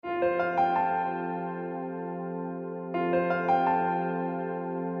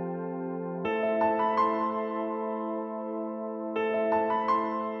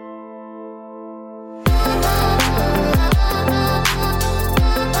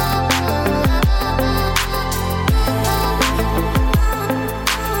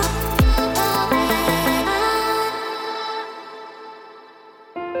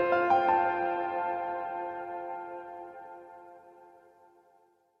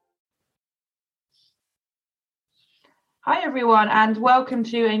Hi everyone, and welcome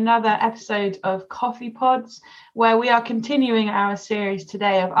to another episode of CoffeePods, where we are continuing our series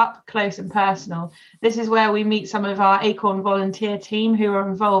today of Up Close and Personal. This is where we meet some of our Acorn volunteer team who are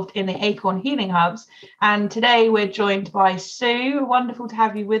involved in the Acorn Healing Hubs. And today we're joined by Sue. Wonderful to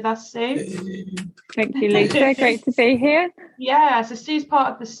have you with us, Sue. Thank you, Lisa. Great to be here. Yeah, so Sue's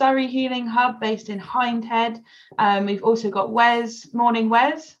part of the Surrey Healing Hub based in Hindhead. We've also got Wes. Morning,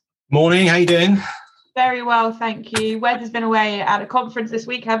 Wes. Morning, how you doing? Very well, thank you. Wes has been away at a conference this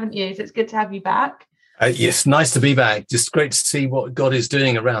week, haven't you? So it's good to have you back. Yes, nice to be back. Just great to see what God is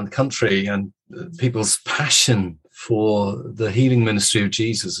doing around the country and people's passion for the healing ministry of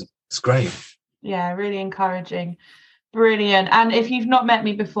Jesus. It's great. Yeah, really encouraging. Brilliant. And if you've not met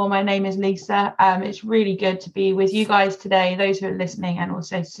me before, my name is Lisa. It's really good to be with you guys today, those who are listening, and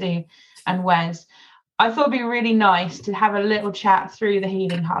also Sue and Wes. I thought it'd be really nice to have a little chat through the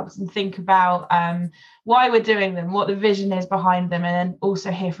Healing Hubs and think about why we're doing them, what the vision is behind them, and then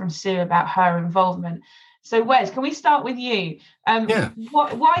also hear from Sue about her involvement. So, Wes, can we start with you?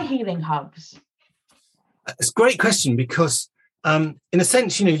 Why Healing Hubs? It's a great question because, in a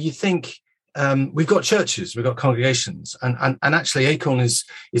sense, you think we've got churches, we've got congregations, and actually Acorn is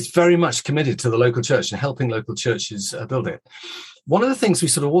very much committed to the local church and helping local churches build it. One of the things we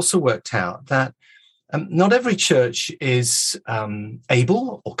sort of also worked out that not every church is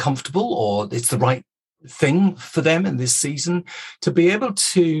able or comfortable, or it's the right thing for them in this season to be able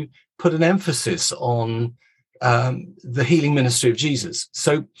to put an emphasis on the healing ministry of Jesus.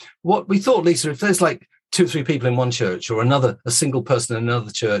 So what we thought, Lisa, if there's like 2 or 3 people in one church, or a single person in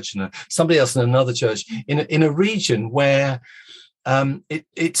another church, and somebody else in another church, in a region where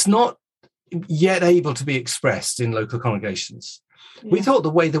it's not yet able to be expressed in local congregations. Yeah. We thought the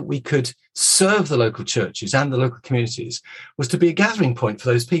way that we could serve the local churches and the local communities was to be a gathering point for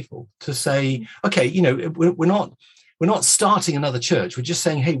those people to say, okay, we're not starting another church. We're just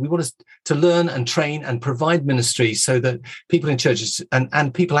saying, hey, we want us to learn and train and provide ministry so that people in churches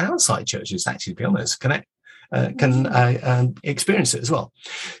and people outside churches, actually, to be honest, can experience it as well.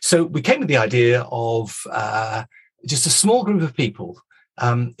 So we came with the idea of just a small group of people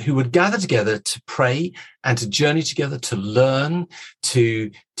who would gather together to pray and to journey together, to learn,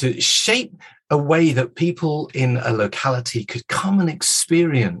 to shape a way that people in a locality could come and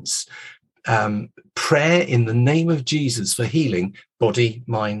experience prayer in the name of Jesus for healing body,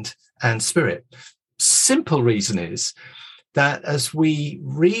 mind, and spirit. Simple reason is that as we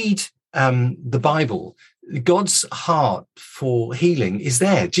read the Bible, God's heart for healing is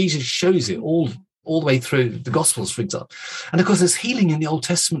there. Jesus shows it all the way through the Gospels, for example. And of course, there's healing in the Old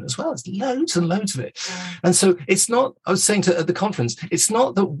Testament as well. There's loads and loads of it. And so it's not, I was saying at the conference, it's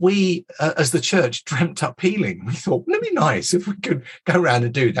not that we, as the church, dreamt up healing. We thought, wouldn't it be nice if we could go around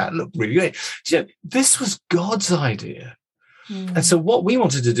and do that? Look really great. So, this was God's idea. And so what we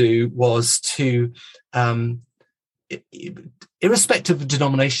wanted to do was to, irrespective of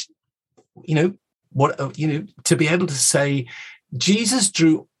denomination, to be able to say, Jesus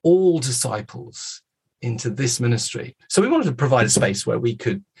drew all disciples into this ministry. So we wanted to provide a space where we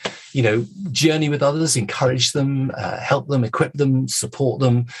could, journey with others, encourage them, help them, equip them, support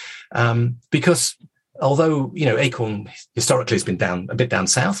them. Because although, Acorn historically has been a bit down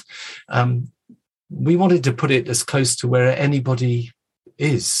south, we wanted to put it as close to where anybody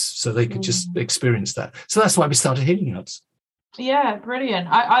is so they could just experience that. So that's why we started Healing Hubs. Yeah, brilliant.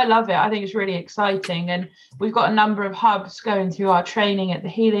 I love it. I think it's really exciting. And we've got a number of hubs going through our training at the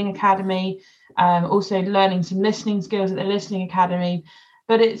Healing Academy, also learning some listening skills at the Listening Academy.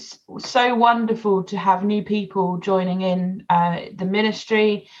 But it's so wonderful to have new people joining in the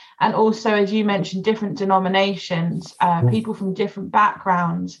ministry. And also, as you mentioned, different denominations, people from different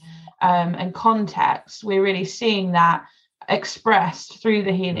backgrounds and contexts. We're really seeing that expressed through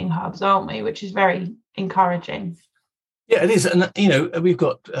the Healing Hubs, aren't we? Which is very encouraging. Yeah, it is. And, we've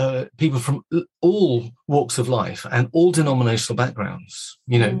got people from all walks of life and all denominational backgrounds,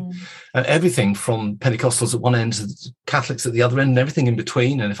 everything from Pentecostals at one end to Catholics at the other end and everything in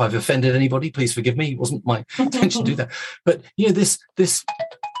between. And if I've offended anybody, please forgive me. It wasn't my intention to do that. But, this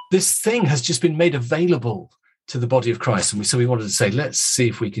thing has just been made available to the body of Christ. And so we wanted to say, let's see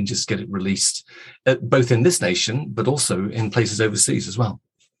if we can just get it released, both in this nation, but also in places overseas as well.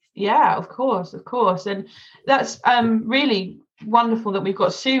 Yeah, of course. And that's really wonderful that we've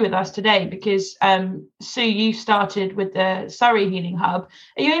got Sue with us today because, Sue, you started with the Surrey Healing Hub.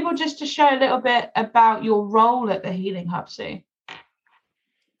 Are you able just to share a little bit about your role at the Healing Hub, Sue?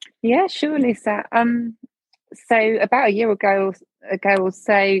 Yeah, sure, Lisa. So about a year ago or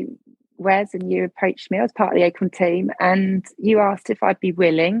so, Wes and you approached me. I was part of the Acorn team, and you asked if I'd be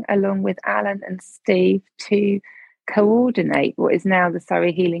willing, along with Alan and Steve, to coordinate what is now the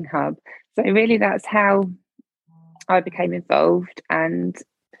Surrey Healing Hub. So really that's how I became involved, and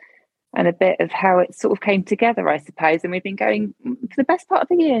a bit of how it sort of came together, I suppose. And we've been going for the best part of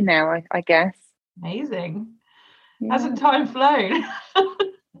the year now, I guess. Amazing. Yeah. Hasn't time flown?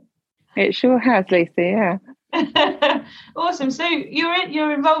 It sure has, Lisa, yeah. Awesome. So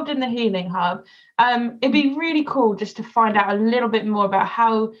you're involved in the Healing Hub. It'd be really cool just to find out a little bit more about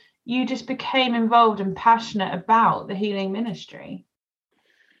how you just became involved and passionate about the healing ministry.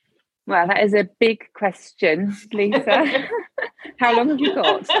 Well, that is a big question, Lisa. How long have you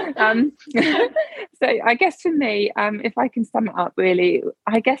got? So I guess for me, if I can sum it up really,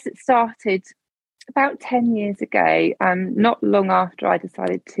 I guess it started about 10 years ago, not long after I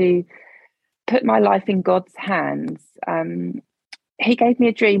decided to put my life in God's hands. He gave me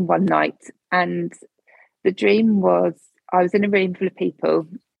a dream one night, and the dream was I was in a room full of people,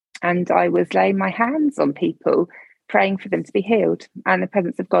 and I was laying my hands on people, praying for them to be healed, and the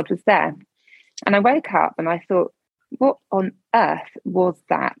presence of God was there. And I woke up and I thought, what on earth was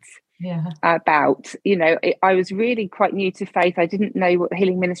that about? You know, I was really quite new to faith. I didn't know what the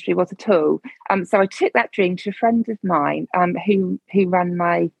healing ministry was at all. So I took that dream to a friend of mine who ran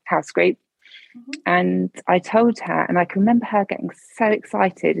my house group. And I told her, and I can remember her getting so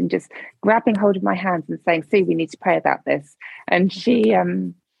excited and just grabbing hold of my hands and saying, "Sue, we need to pray about this." And she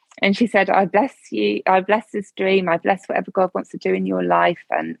said, "I bless you. I bless this dream. I bless whatever God wants to do in your life,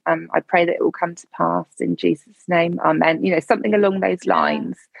 and I pray that it will come to pass in Jesus' name, amen." You know, something along those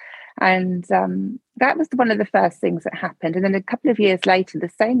lines. And that was one of the first things that happened. And then a couple of years later, the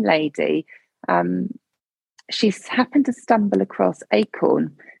same lady, she happened to stumble across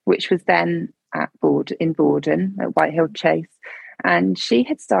Acorn, which was then in Borden at Whitehill Chase, and she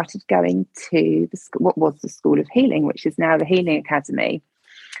had started going to what was the School of Healing, which is now the Healing Academy.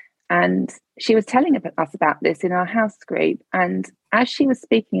 And she was telling us about this in our house group. And as she was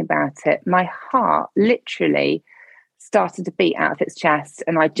speaking about it, my heart literally started to beat out of its chest,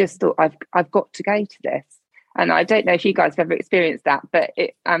 and I just thought, I've got to go to this. And I don't know if you guys have ever experienced that, but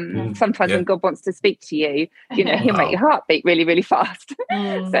sometimes when God wants to speak to you, you know, he'll make your heart beat really, really fast.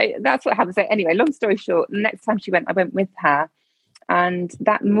 So that's what happened. So anyway, long story short, the next time she went, I went with her. And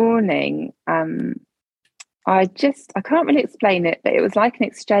that morning, I can't really explain it, but it was like an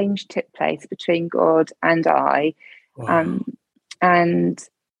exchange took place between God and I. Wow. And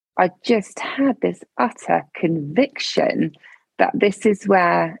I just had this utter conviction that this is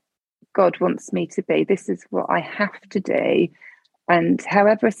where God wants me to be. This is what I have to do. And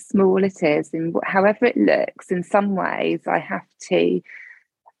however small it is and however it looks, in some ways, I have to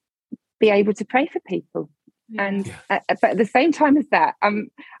be able to pray for people. And but at the same time as that,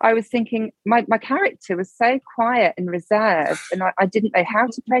 I was thinking my character was so quiet and reserved, and I didn't know how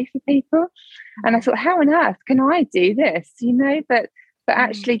to pray for people. And I thought, how on earth can I do this? You know, but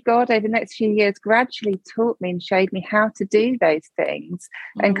actually God over the next few years gradually taught me and showed me how to do those things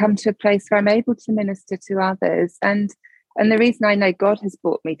and come to a place where I'm able to minister to others. And the reason I know God has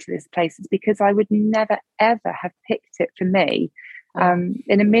brought me to this place is because I would never, ever have picked it for me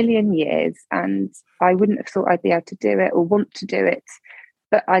in a million years. And I wouldn't have thought I'd be able to do it or want to do it.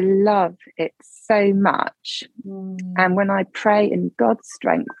 But I love it so much. And when I pray in God's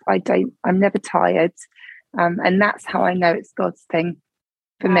strength, I'm never tired. And that's how I know it's God's thing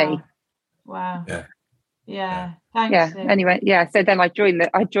for me. Wow. Yeah. Thanks. Yeah. Anyway, so then I joined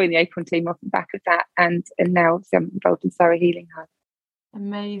the Acorn team off the back of that, and now I'm involved in Surrey Healing Hub.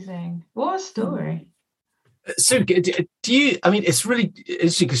 Amazing. What a story. So do you, I mean, it's really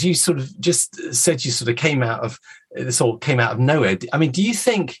interesting because you sort of just said you sort of came out of nowhere. I mean, do you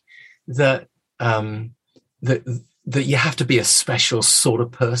think that that you have to be a special sort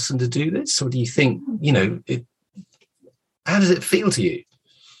of person to do this? Or do you think, you know, how does it feel to you?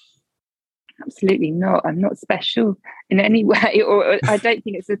 Absolutely not. I'm not special in any way, or I don't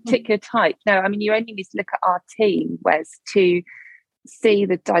think it's a particular type. No, I mean, you only need to look at our team, Wes, to see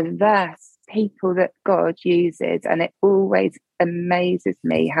the diverse people that God uses. And it always amazes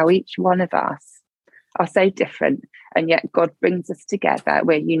me how each one of us are so different, and yet God brings us together.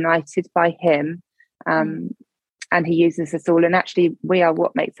 We're united by him, and he uses us all. And actually, we are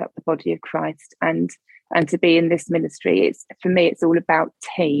what makes up the body of Christ. And to be in this ministry, for me, it's all about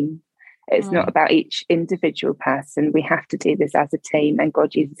team. It's not about each individual person. We have to do this as a team, and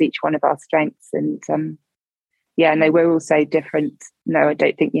God uses each one of our strengths. And we're all so different. No, I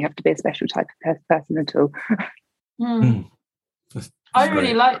don't think you have to be a special type of person at all. I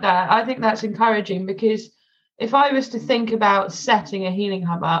really like that. I think that's encouraging, because if I was to think about setting a healing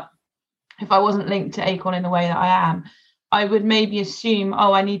hub up, if I wasn't linked to Acorn in the way that I am, I would maybe assume,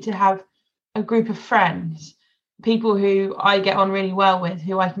 I need to have a group of friends people who I get on really well with,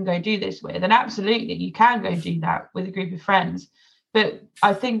 who I can go do this with. And absolutely, you can go do that with a group of friends. But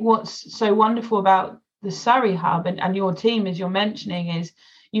I think what's so wonderful about the Surrey Hub and your team, as you're mentioning, is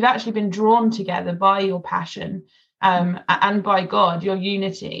you've actually been drawn together by your passion and by God, your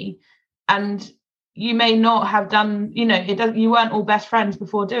unity. And you may not have done, you weren't all best friends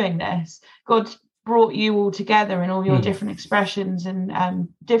before doing this. God brought you all together in all your different expressions and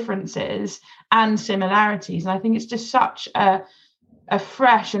differences and similarities. And I think it's just such a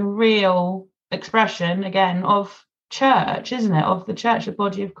fresh and real expression, again, of church, isn't it? Of the church, the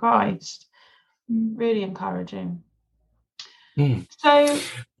body of Christ. Really encouraging. So,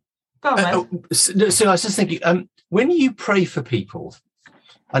 go on, so I was just thinking, when you pray for people,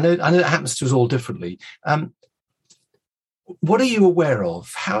 I know it happens to us all differently. What are you aware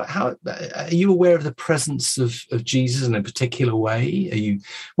of? How are you aware of the presence of Jesus in a particular way? Are you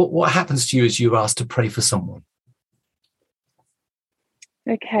what happens to you as you're asked to pray for someone?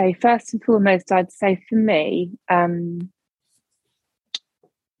 Okay, first and foremost, I'd say for me, the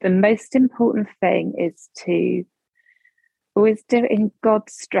most important thing is to always do it in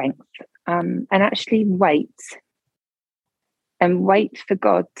God's strength, and actually wait for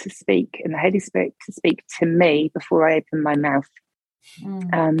God to speak and the Holy Spirit to speak to me before I open my mouth.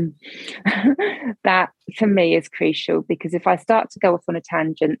 That for me is crucial, because if I start to go off on a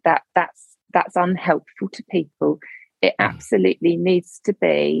tangent, that's unhelpful to people. It absolutely needs to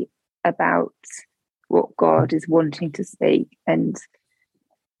be about what God is wanting to speak. And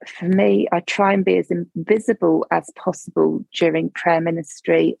for me, I try and be as invisible as possible during prayer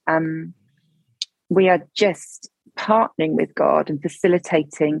ministry. We are just partnering with God and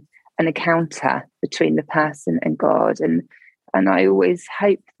facilitating an encounter between the person and God. And I always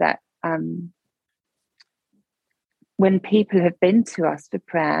hope that when people have been to us for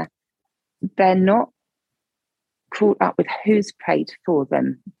prayer, they're not caught up with who's prayed for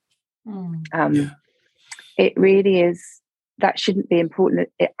them. It really is, that shouldn't be important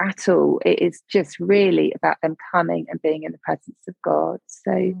at all. It is just really about them coming and being in the presence of God.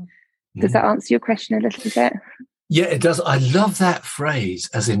 So does that answer your question a little bit? Yeah, it does. I love that phrase,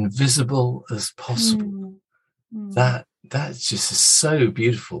 as invisible as possible. That's just so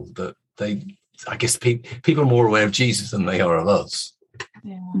beautiful that I guess people are more aware of Jesus than they are of us.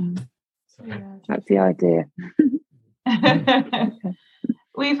 That's the idea.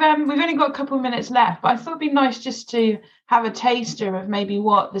 We've only got a couple of minutes left, but I thought it'd be nice just to have a taster of maybe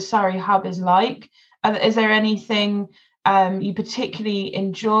what the Surrey Hub is like. Is there anything you particularly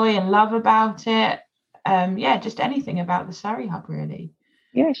enjoy and love about it? Just anything about the Surrey Hub, really.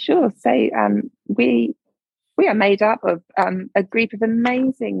 Yeah, sure. So we are made up of a group of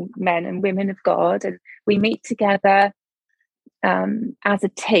amazing men and women of God, and we meet together as a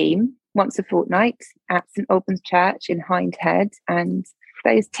team once a fortnight at St Albans Church in Hindhead. And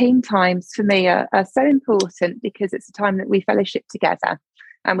those team times for me are so important, because it's a time that we fellowship together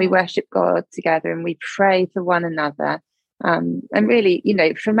and we worship God together and we pray for one another. And really,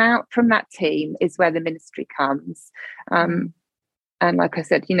 from that team is where the ministry comes. And like I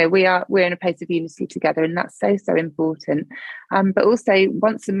said, we're in a place of unity together, and that's so important. But also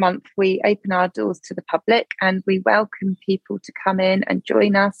once a month, we open our doors to the public and we welcome people to come in and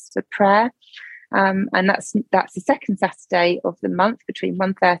join us for prayer. And that's the second Saturday of the month between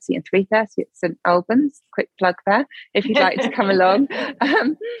 1:30 and 3:30 at St Albans. Quick plug there if you'd like to come along.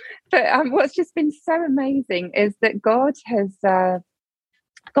 But what's just been so amazing is that God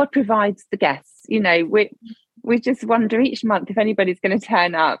provides the guests. We just wonder each month if anybody's going to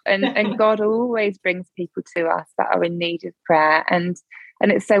turn up, and God always brings people to us that are in need of prayer, and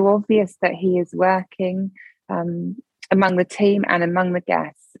it's so obvious that He is working among the team and among the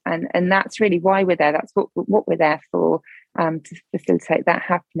guests, and that's really why we're there. That's what we're there for, to facilitate that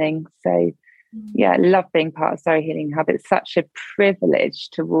happening. So I love being part of Surrey Healing Hub. It's such a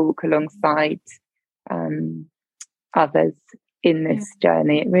privilege to walk alongside others in this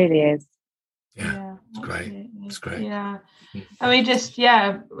journey. It really is. Yeah, it's great. It's great. Yeah. And we just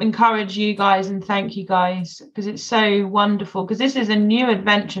encourage you guys and thank you guys, because it's so wonderful, because this is a new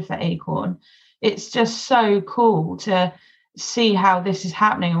adventure for Acorn. It's just so cool to see how this is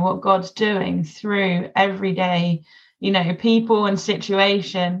happening and what God's doing through everyday, people and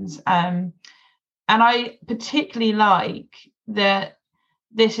situations. And I particularly like that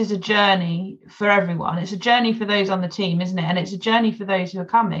this is a journey for everyone. It's a journey for those on the team, isn't it? And it's a journey for those who are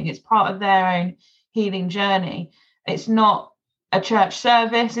coming. It's part of their own healing journey. It's not a church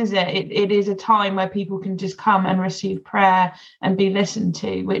service, is it? It is a time where people can just come and receive prayer and be listened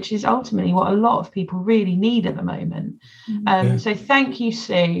to, which is ultimately what a lot of people really need at the moment. So thank you,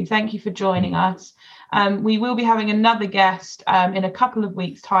 Sue. Thank you for joining us. We will be having another guest in a couple of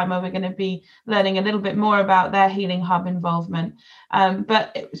weeks' time, where we're going to be learning a little bit more about their Healing Hub involvement.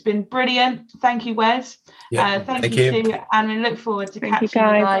 But it's been brilliant. Thank you, Wes. Thank you, Sue, and we look forward to catching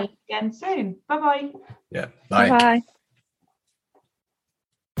you guys again soon. Bye-bye. Yeah, bye. Bye.